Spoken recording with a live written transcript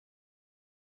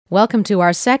Welcome to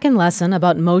our second lesson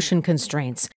about motion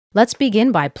constraints. Let's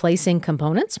begin by placing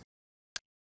components.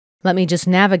 Let me just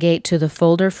navigate to the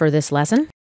folder for this lesson.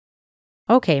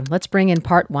 Okay, let's bring in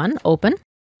part 1, open.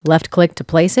 Left-click to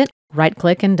place it,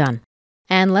 right-click and done.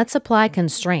 And let's apply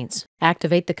constraints.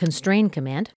 Activate the constrain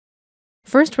command.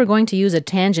 First, we're going to use a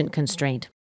tangent constraint.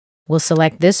 We'll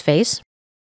select this face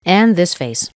and this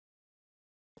face.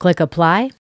 Click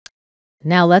Apply.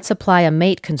 Now let's apply a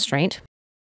mate constraint.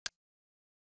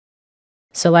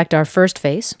 Select our first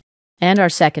face and our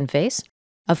second face,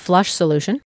 a flush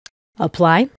solution.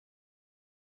 Apply.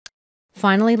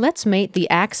 Finally, let's mate the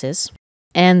axis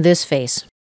and this face.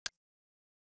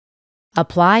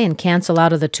 Apply and cancel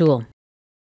out of the tool.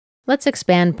 Let's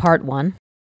expand part 1.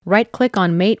 Right-click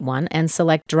on Mate 1 and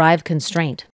select Drive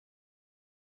Constraint.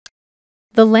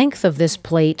 The length of this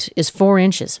plate is 4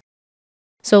 inches.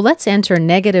 So let's enter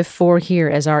 -4 here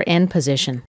as our end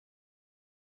position.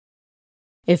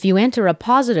 If you enter a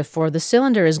 +4, the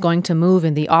cylinder is going to move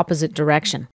in the opposite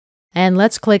direction. And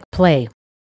let's click play.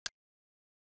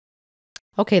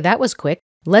 Okay, that was quick.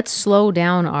 Let's slow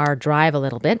down our drive a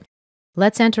little bit.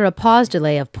 Let's enter a pause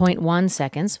delay of 0.1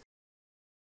 seconds.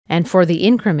 And for the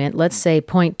increment, let's say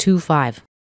 0.25.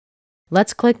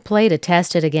 Let's click play to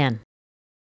test it again.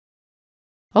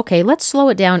 Okay, let's slow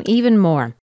it down even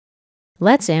more.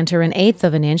 Let's enter 1/8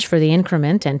 of an inch for the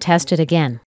increment and test it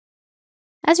again.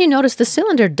 As you notice, the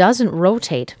cylinder doesn't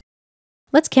rotate.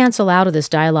 Let's cancel out of this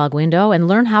dialog window and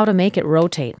learn how to make it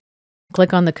rotate.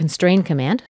 Click on the Constrain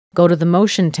command, go to the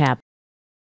Motion tab.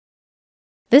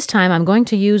 This time I'm going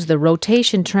to use the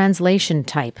Rotation Translation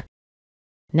type.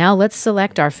 Now let's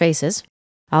select our faces.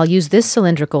 I'll use this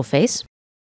cylindrical face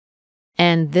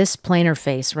and this planar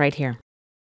face right here.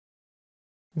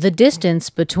 The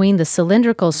distance between the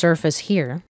cylindrical surface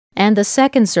here and the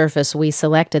second surface we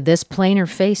selected, this planar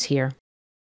face here,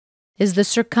 is the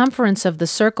circumference of the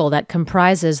circle that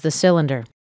comprises the cylinder.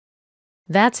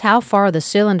 That's how far the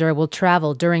cylinder will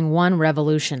travel during one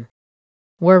revolution.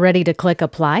 We're ready to click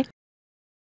Apply.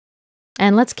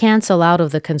 And let's cancel out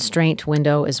of the constraint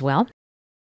window as well.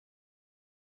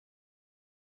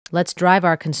 Let's drive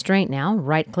our constraint now.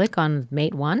 Right-click on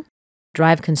Mate 1,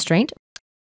 Drive Constraint,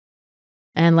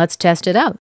 and let's test it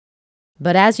out.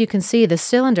 But as you can see, the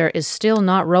cylinder is still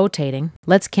not rotating.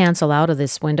 Let's cancel out of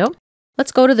this window.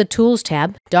 Let's go to the Tools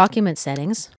tab, Document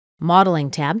Settings,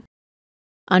 Modeling tab.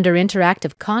 Under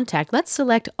Interactive Contact, let's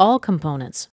select all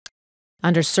components.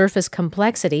 Under Surface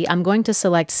Complexity, I'm going to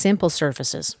select Simple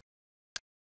Surfaces.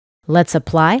 Let's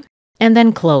apply, and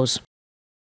then close.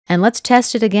 And let's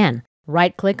test it again.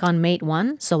 Right-click on Mate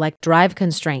 1, select Drive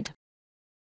Constraint.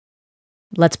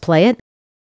 Let's play it.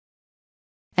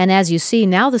 And as you see,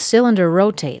 now the cylinder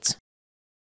rotates.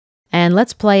 And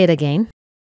let's play it again.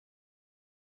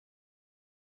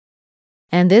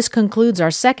 And this concludes our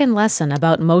second lesson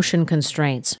about motion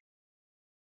constraints.